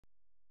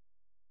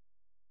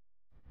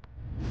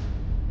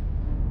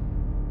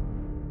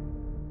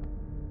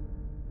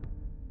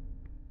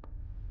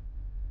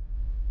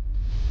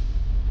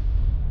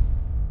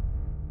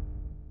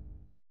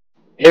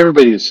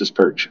Everybody, this is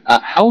Perch.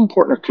 How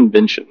important are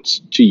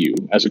conventions to you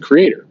as a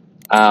creator?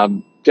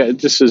 I got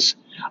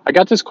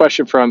this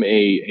question from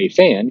a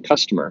fan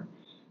customer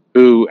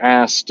who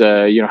asked,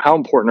 how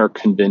important are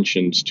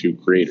conventions to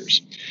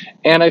creators?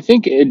 And I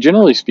think,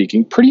 generally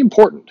speaking, pretty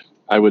important,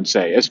 I would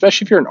say,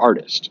 especially if you're an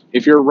artist.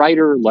 If you're a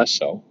writer, less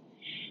so.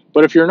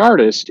 But if you're an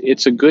artist,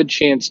 it's a good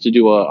chance to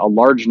do a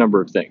large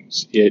number of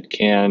things. It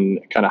can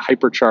kind of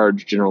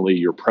hypercharge generally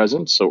your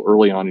presence. So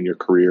early on in your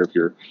career, if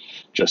you're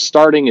just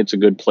starting, it's a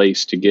good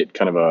place to get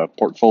kind of a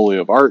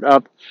portfolio of art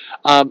up.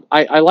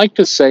 I like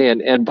to say,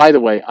 and by the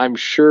way, I'm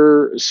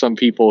sure some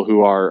people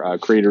who are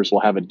creators will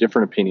have a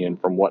different opinion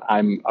from what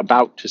I'm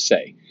about to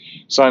say.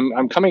 So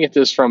I'm coming at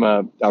this from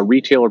a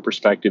retailer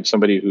perspective,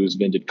 somebody who's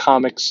vended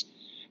comics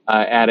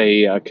at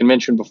a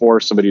convention before,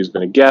 somebody who's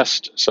been a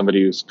guest,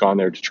 somebody who's gone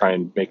there to try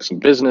and make some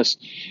business.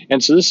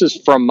 And so this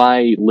is from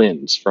my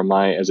lens, from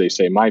my, as they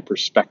say, my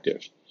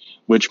perspective,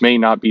 which may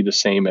not be the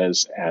same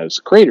as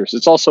creators.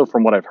 It's also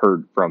from what I've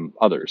heard from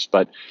others.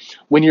 But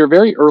when you're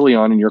very early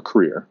on in your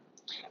career,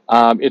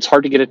 it's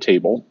hard to get a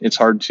table. It's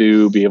hard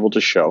to be able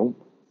to show.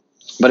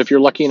 But if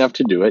you're lucky enough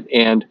to do it,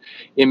 and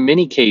in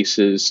many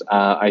cases,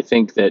 I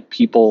think that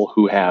people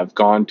who have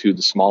gone to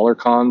the smaller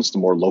cons, the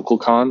more local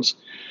cons,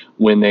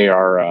 when they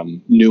are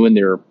new in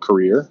their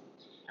career,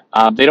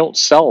 they don't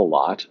sell a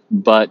lot,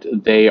 but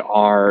they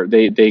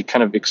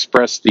kind of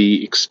express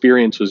the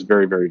experience was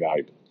very, very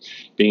valuable.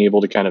 Being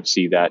able to kind of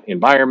see that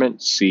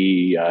environment,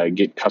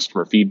 get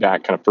customer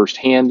feedback kind of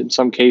firsthand in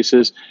some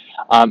cases.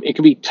 It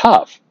can be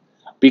tough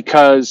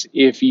because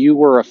if you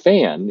were a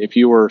fan, if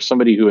you were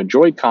somebody who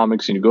enjoyed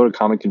comics and you go to a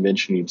comic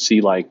convention, you'd see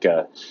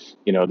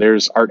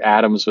there's Art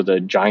Adams with a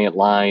giant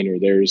line, or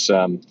there's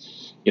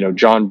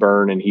John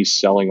Byrne, and he's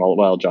selling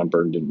John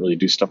Byrne didn't really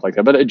do stuff like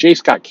that, but J.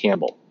 Scott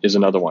Campbell is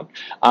another one.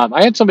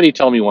 I had somebody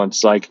tell me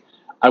once,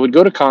 I would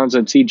go to cons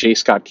and see J.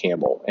 Scott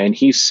Campbell, and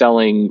he's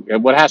selling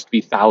what has to be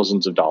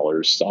thousands of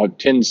dollars,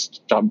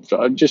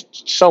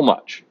 just so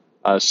much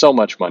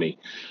money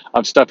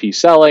of stuff he's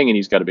selling, and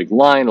he's got a big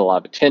line, a lot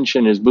of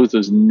attention. His booth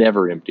is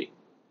never empty.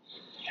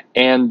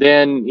 And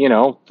then,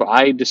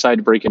 I decided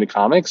to break into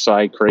comics, so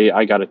I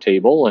got a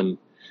table, and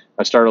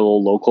I started a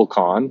little local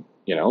con,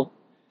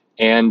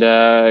 and,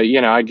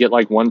 I'd get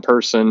like one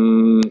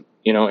person,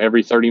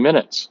 every 30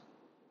 minutes.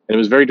 And it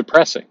was very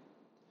depressing.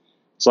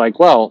 It's like,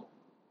 well,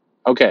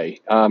 okay,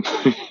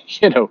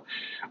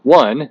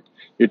 one,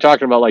 you're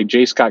talking about like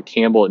J. Scott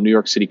Campbell at New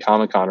York City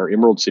Comic Con or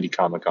Emerald City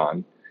Comic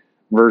Con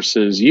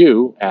versus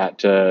you at,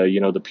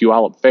 the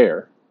Puyallup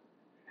Fair.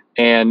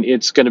 And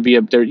it's going to be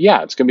it's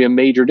going to be a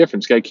major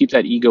difference. You got to keep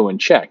that ego in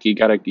check.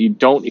 You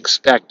don't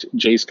expect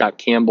J. Scott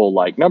Campbell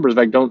like numbers. In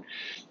fact, don't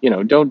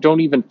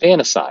even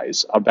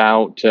fantasize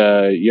about,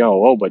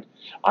 but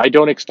I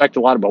don't expect a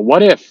lot of, but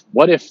what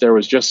if there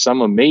was just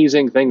some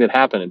amazing thing that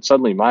happened and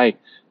suddenly my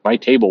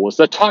table was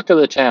the talk of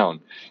the town?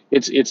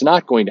 It's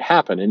not going to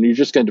happen, and you're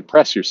just going to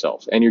depress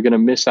yourself, and you're going to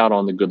miss out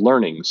on the good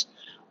learnings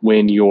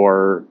when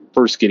you're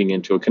first getting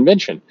into a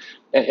convention.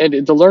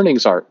 And the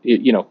learnings are,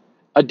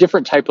 a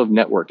different type of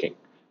networking,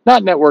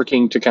 not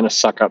networking to kind of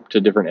suck up to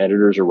different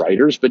editors or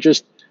writers, but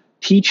just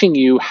teaching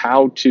you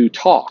how to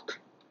talk.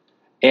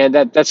 And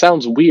that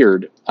sounds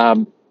weird.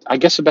 I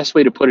guess the best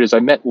way to put it is I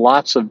met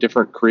lots of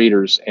different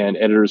creators and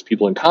editors,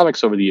 people in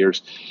comics over the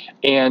years,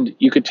 and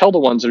you could tell the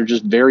ones that are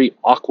just very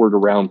awkward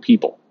around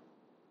people.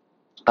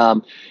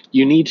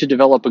 You need to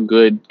develop a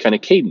good kind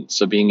of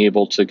cadence of being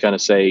able to kind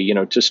of say,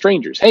 to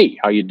strangers, hey,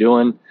 how you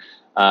doing?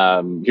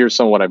 Here's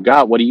some of what I've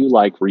got. What do you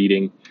like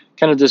reading?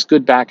 Kind of this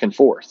good back and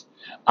forth.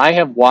 I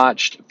have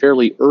watched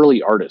fairly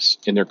early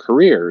artists in their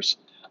careers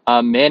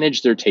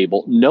manage their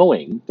table,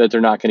 knowing that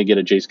they're not going to get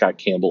a J. Scott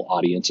Campbell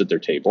audience at their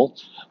table,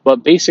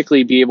 but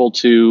basically be able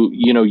to,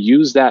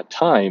 use that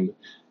time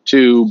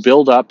to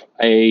build up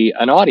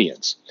an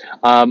audience.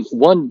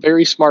 One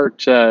very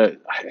smart, and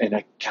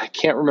I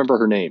can't remember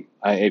her name.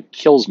 It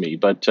kills me,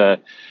 but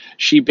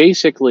she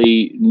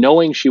basically,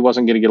 knowing she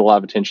wasn't going to get a lot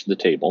of attention at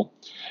the table,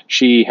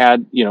 she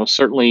had,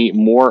 certainly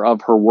more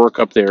of her work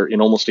up there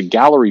in almost a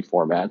gallery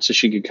format, so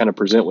she could kind of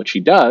present what she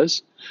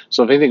does.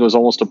 So if anything, it was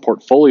almost a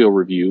portfolio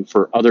review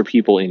for other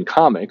people in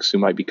comics who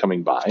might be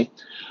coming by.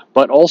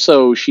 But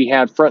also she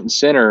had front and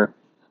center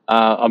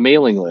a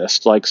mailing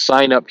list, like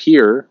sign up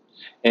here,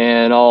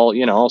 and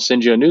I'll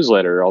send you a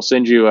newsletter. I'll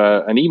send you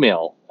an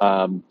email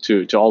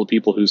to all the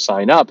people who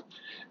sign up,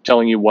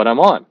 telling you what I'm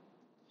on.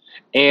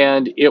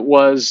 And it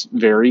was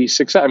very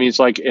successful. I mean, it's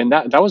like, and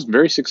that was a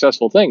very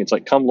successful thing. It's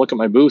like, come look at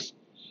my booth,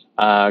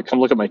 come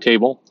look at my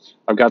table.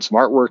 I've got some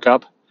artwork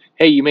up.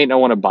 Hey, you may not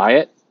want to buy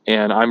it,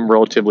 and I'm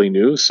relatively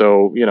new,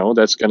 so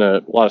that's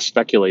a lot of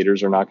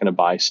speculators are not going to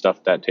buy stuff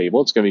at that table.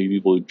 It's going to be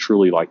people who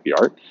truly like the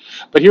art.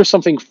 But here's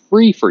something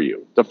free for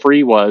you. The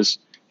free was,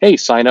 hey,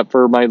 sign up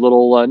for my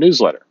little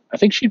newsletter. I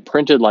think she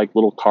printed like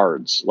little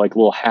cards, like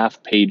little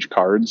half-page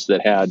cards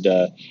that had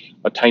a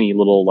tiny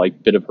little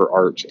like bit of her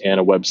art and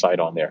a website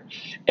on there.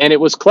 And it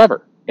was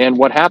clever. And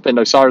what happened,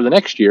 I saw her the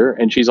next year,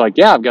 and she's like,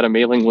 yeah, I've got a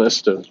mailing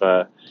list of,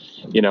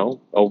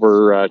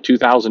 over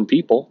 2,000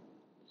 people.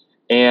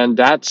 And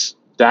that's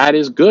that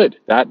is good.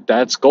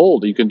 That's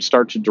gold. You can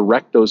start to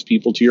direct those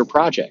people to your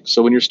project.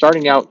 So when you're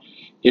starting out,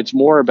 it's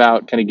more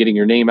about kind of getting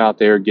your name out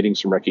there, getting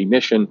some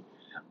recognition,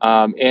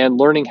 and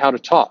learning how to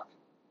talk.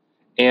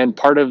 And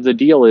part of the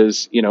deal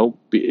is,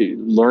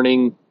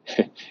 learning,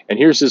 and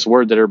here's this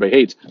word that everybody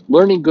hates,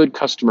 learning good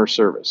customer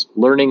service,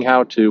 learning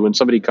how to, when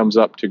somebody comes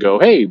up to go,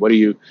 hey, what do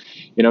you,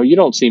 you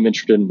don't seem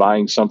interested in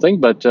buying something,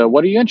 but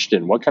what are you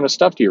interested in? What kind of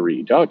stuff do you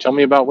read? Oh, tell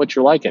me about what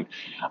you're liking.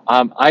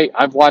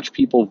 I've watched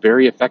people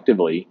very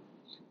effectively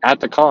at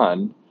the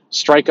con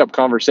strike up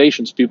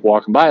conversations, people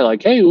walking by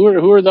like, hey,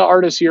 who are the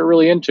artists you're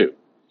really into?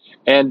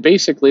 And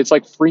basically it's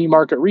like free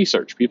market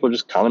research. People are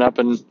just coming up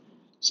and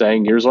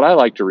saying, here's what I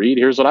like to read.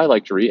 Here's what I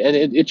like to read. And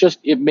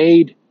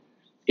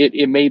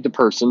it made the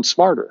person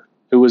smarter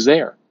who was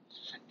there.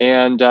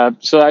 And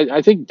so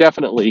I think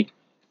definitely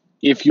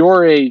if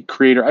you're a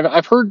creator,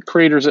 I've heard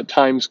creators at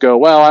times go,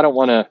 well, I don't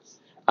want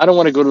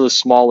to go to the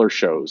smaller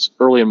shows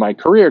early in my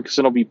career because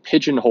then I'll be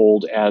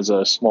pigeonholed as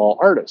a small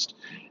artist.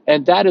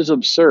 And that is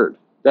absurd.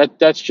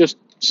 That's just,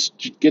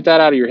 get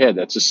that out of your head.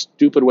 That's a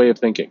stupid way of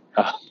thinking.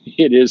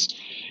 It is,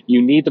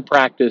 you need the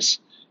practice.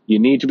 You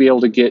need to be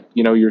able to get,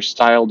 your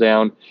style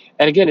down.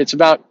 And again, it's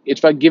about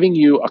giving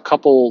you a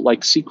couple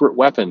like secret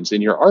weapons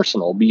in your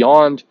arsenal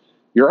beyond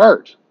your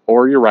art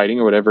or your writing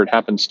or whatever it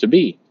happens to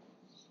be.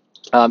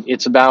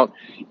 It's about,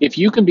 if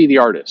you can be the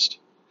artist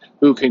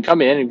who can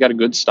come in and you've got a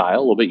good style, a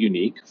little bit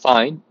unique,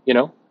 fine. You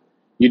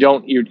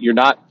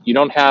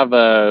don't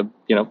have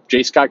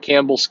J. Scott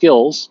Campbell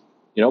skills,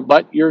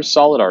 but you're a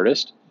solid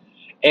artist.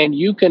 And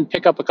you can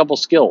pick up a couple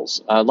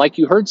skills. Like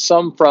you heard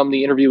some from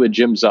the interview with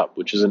Jim Zup,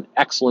 which is an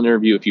excellent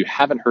interview. If you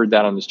haven't heard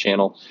that on this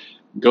channel,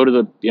 go to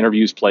the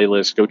interviews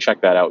playlist, go check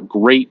that out.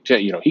 Great.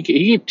 He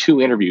gave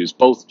 2 interviews,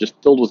 both just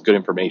filled with good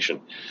information.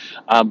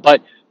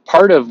 But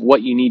part of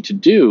what you need to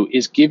do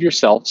is give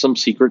yourself some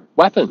secret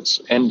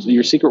weapons. And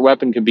your secret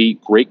weapon can be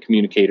great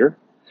communicator,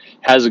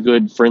 has a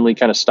good friendly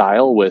kind of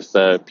style with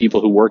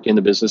people who work in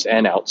the business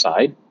and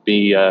outside,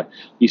 be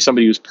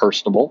somebody who's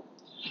personable.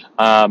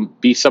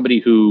 Be somebody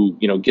who,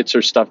 gets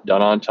their stuff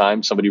done on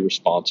time, somebody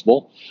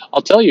responsible.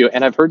 I'll tell you,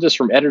 and I've heard this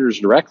from editors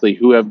directly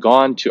who have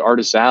gone to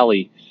Artist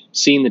Alley,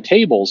 seen the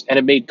tables, and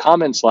have made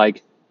comments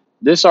like,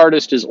 this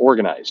artist is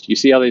organized. You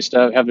see how they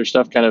have their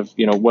stuff kind of,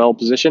 well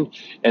positioned?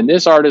 And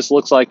this artist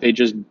looks like they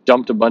just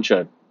dumped a bunch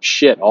of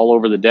shit all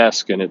over the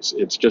desk and it's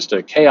just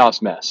a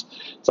chaos mess.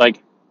 It's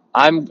like,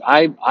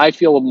 I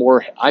feel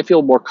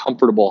more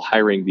comfortable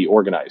hiring the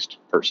organized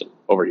person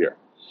over here.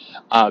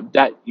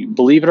 That,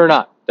 believe it or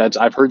not,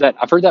 I've heard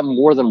that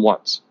more than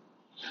once.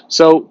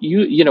 So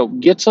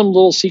get some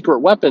little secret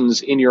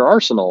weapons in your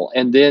arsenal,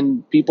 and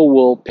then people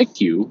will pick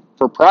you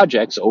for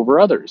projects over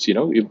others.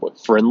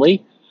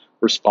 Friendly,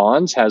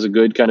 responds, has a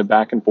good kind of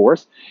back and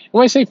forth. And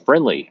when I say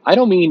friendly, I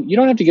don't mean you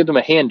don't have to give them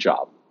a hand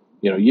job.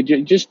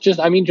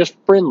 I mean just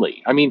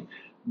friendly. I mean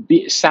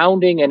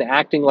sounding and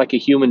acting like a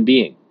human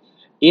being.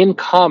 In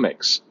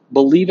comics,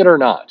 believe it or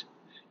not,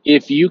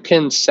 if you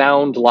can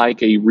sound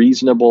like a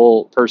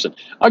reasonable person.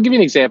 I'll give you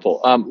an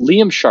example.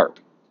 Liam Sharp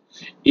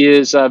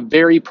is a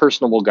very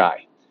personable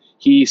guy.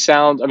 He's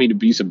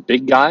a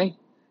big guy.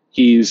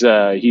 He's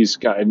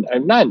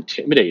I'm not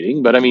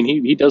intimidating, but I mean,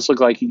 he does look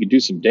like he could do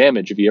some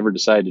damage if he ever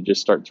decided to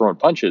just start throwing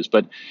punches,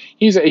 but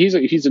he's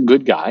a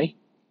good guy.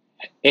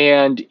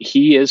 And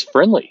he is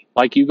friendly.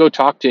 Like you go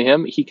talk to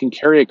him, he can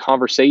carry a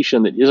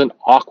conversation that isn't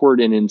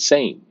awkward and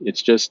insane.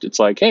 It's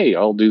like, hey,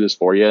 I'll do this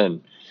for you.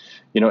 And,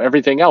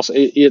 everything else,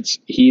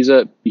 he's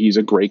a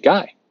great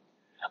guy.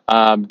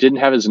 Didn't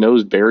have his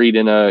nose buried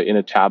in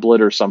a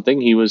tablet or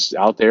something. He was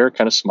out there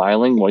kind of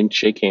smiling, wanting to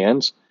shake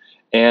hands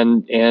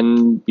and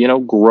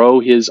grow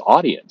his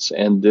audience.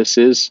 And this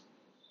is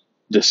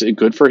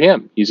good for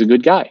him. He's a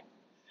good guy.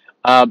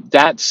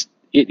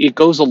 It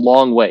goes a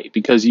long way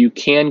because you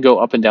can go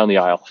up and down the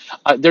aisle.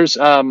 There's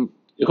who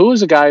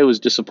was a guy who was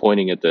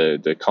disappointing at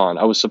the con?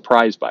 I was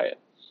surprised by it.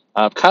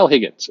 Kyle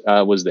Higgins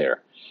was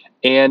there.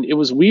 And it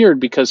was weird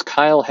because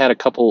Kyle had a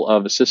couple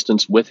of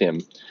assistants with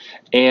him,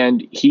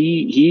 and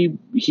he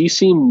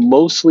seemed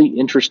mostly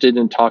interested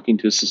in talking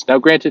to assistants. Now,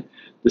 granted,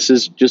 this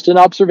is just an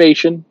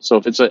observation, so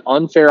if it's an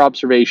unfair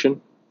observation,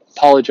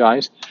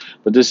 apologize.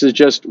 But this is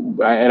just,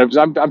 and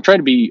I'm not trying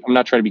to be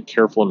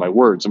careful in my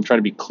words. I'm trying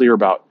to be clear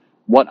about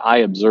what I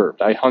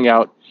observed. I hung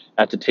out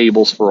at the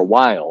tables for a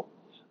while,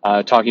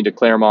 talking to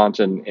Claremont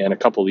and a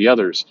couple of the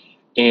others,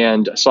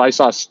 and so I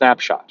saw a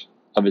snapshot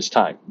of his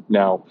time.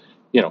 Now,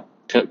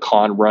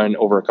 con run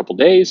over a couple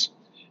days,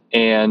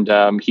 and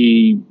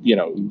definitely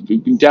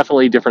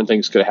different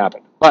things could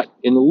happen. But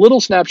in the little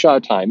snapshot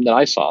of time that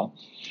I saw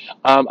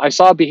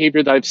a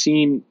behavior that I've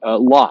seen a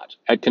lot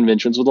at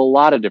conventions with a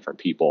lot of different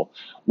people,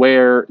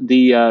 where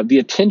the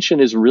attention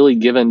is really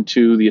given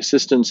to the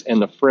assistants and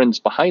the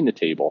friends behind the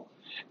table,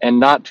 and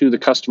not to the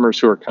customers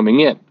who are coming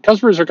in.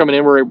 Customers are coming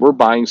in, we're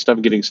buying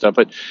stuff, getting stuff,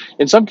 but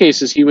in some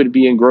cases he would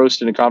be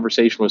engrossed in a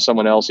conversation with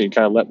someone else, and he'd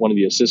kind of let one of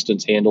the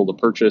assistants handle the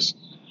purchase.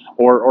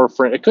 Or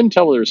friend. I couldn't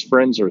tell whether it was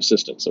friends or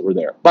assistants that were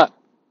there. But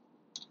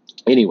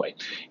anyway,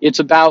 it's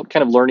about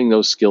kind of learning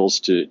those skills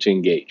to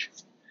engage.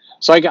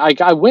 So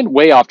I went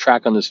way off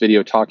track on this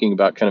video talking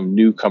about kind of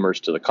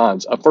newcomers to the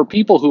cons. For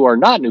people who are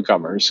not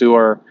newcomers, who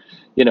are,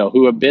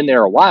 who have been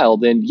there a while,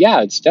 then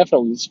yeah,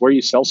 it's where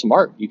you sell some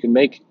art. You can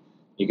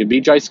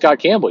be J. Scott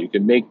Campbell. You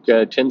can make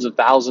tens of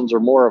thousands or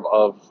more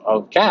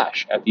of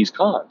cash at these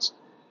cons,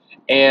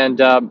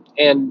 and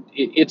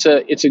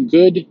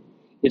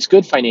it's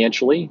good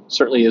financially,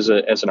 certainly as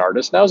an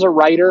artist. Now as a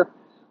writer,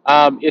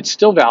 it's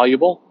still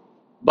valuable,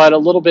 but a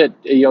little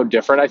bit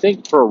different. I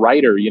think for a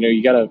writer,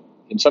 you gotta,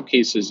 in some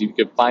cases you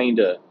could find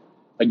a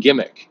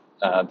gimmick.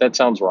 That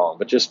sounds wrong,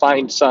 but just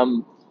find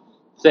some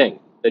thing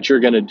that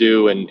you're going to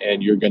do,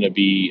 and you're going to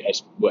be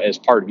as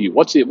part of you.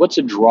 What's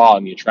a draw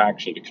and the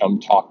attraction to come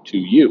talk to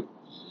you,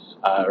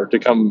 what are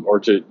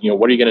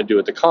you going to do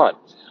at the con?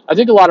 I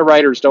think a lot of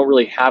writers don't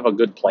really have a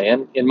good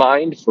plan in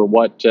mind for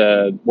what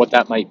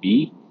that might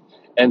be,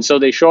 and so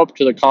they show up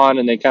to the con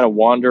and they kind of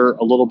wander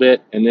a little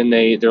bit, and then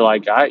they're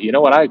like, you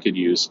know what I could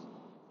use?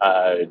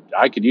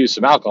 I could use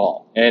some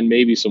alcohol and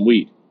maybe some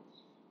weed,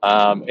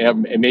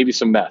 and maybe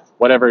some meth,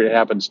 whatever it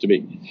happens to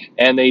be,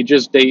 and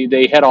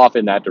they head off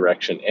in that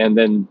direction, and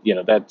then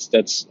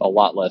that's a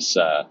lot less.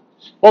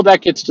 Well,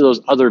 that gets to those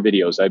other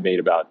videos I made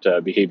about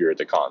behavior at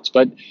the cons.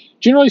 But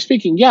generally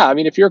speaking, yeah, I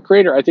mean, if you're a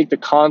creator, I think the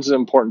cons is an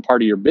important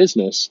part of your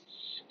business.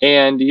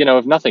 And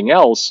if nothing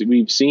else,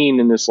 we've seen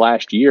in this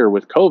last year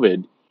with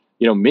COVID,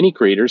 many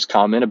creators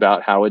comment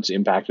about how it's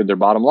impacted their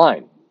bottom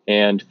line.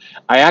 And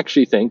I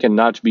actually think, and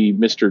not to be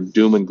Mr.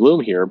 Doom and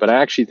Gloom here, but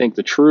I actually think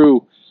the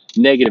true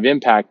negative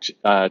impact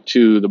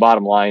to the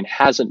bottom line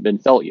hasn't been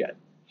felt yet.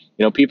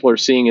 People are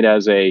seeing it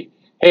as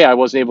hey, I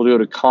wasn't able to go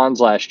to cons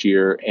last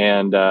year,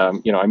 and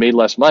I made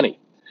less money.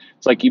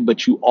 It's like,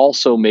 but you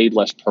also made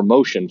less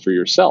promotion for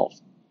yourself.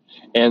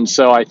 And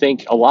so I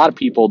think a lot of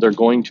people, they're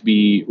going to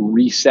be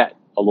reset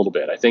a little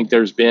bit. I think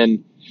there's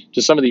been,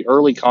 to some of the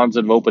early cons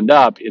that have opened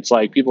up, it's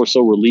like people are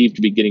so relieved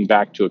to be getting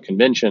back to a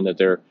convention that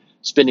they're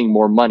spending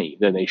more money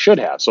than they should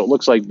have. So it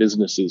looks like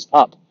business is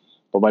up.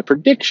 But my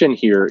prediction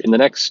here in the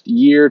next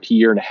year to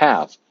year and a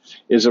half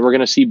is that we're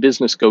going to see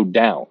business go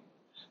down,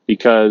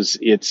 because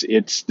it's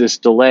this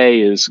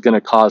delay is going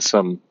to cause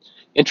some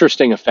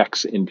interesting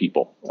effects in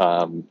people,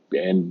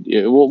 and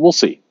we'll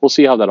see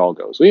how that all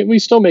goes. We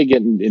still may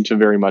get into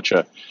very much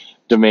a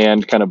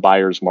demand kind of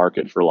buyer's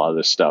market for a lot of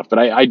this stuff, but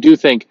I do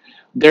think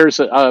there's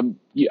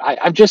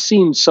I've just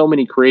seen so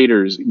many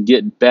creators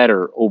get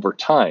better over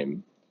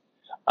time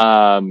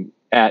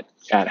at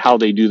how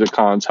they do the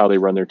cons, how they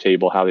run their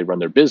table, how they run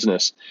their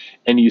business,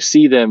 and you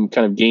see them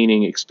kind of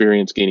gaining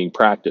experience, gaining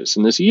practice.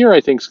 And this year, I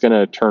think, is going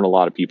to turn a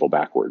lot of people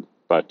backward,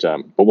 but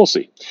we'll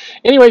see.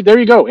 Anyway, there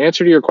you go.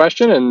 Answer to your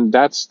question, and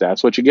that's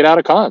what you get out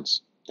of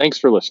cons. Thanks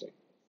for listening.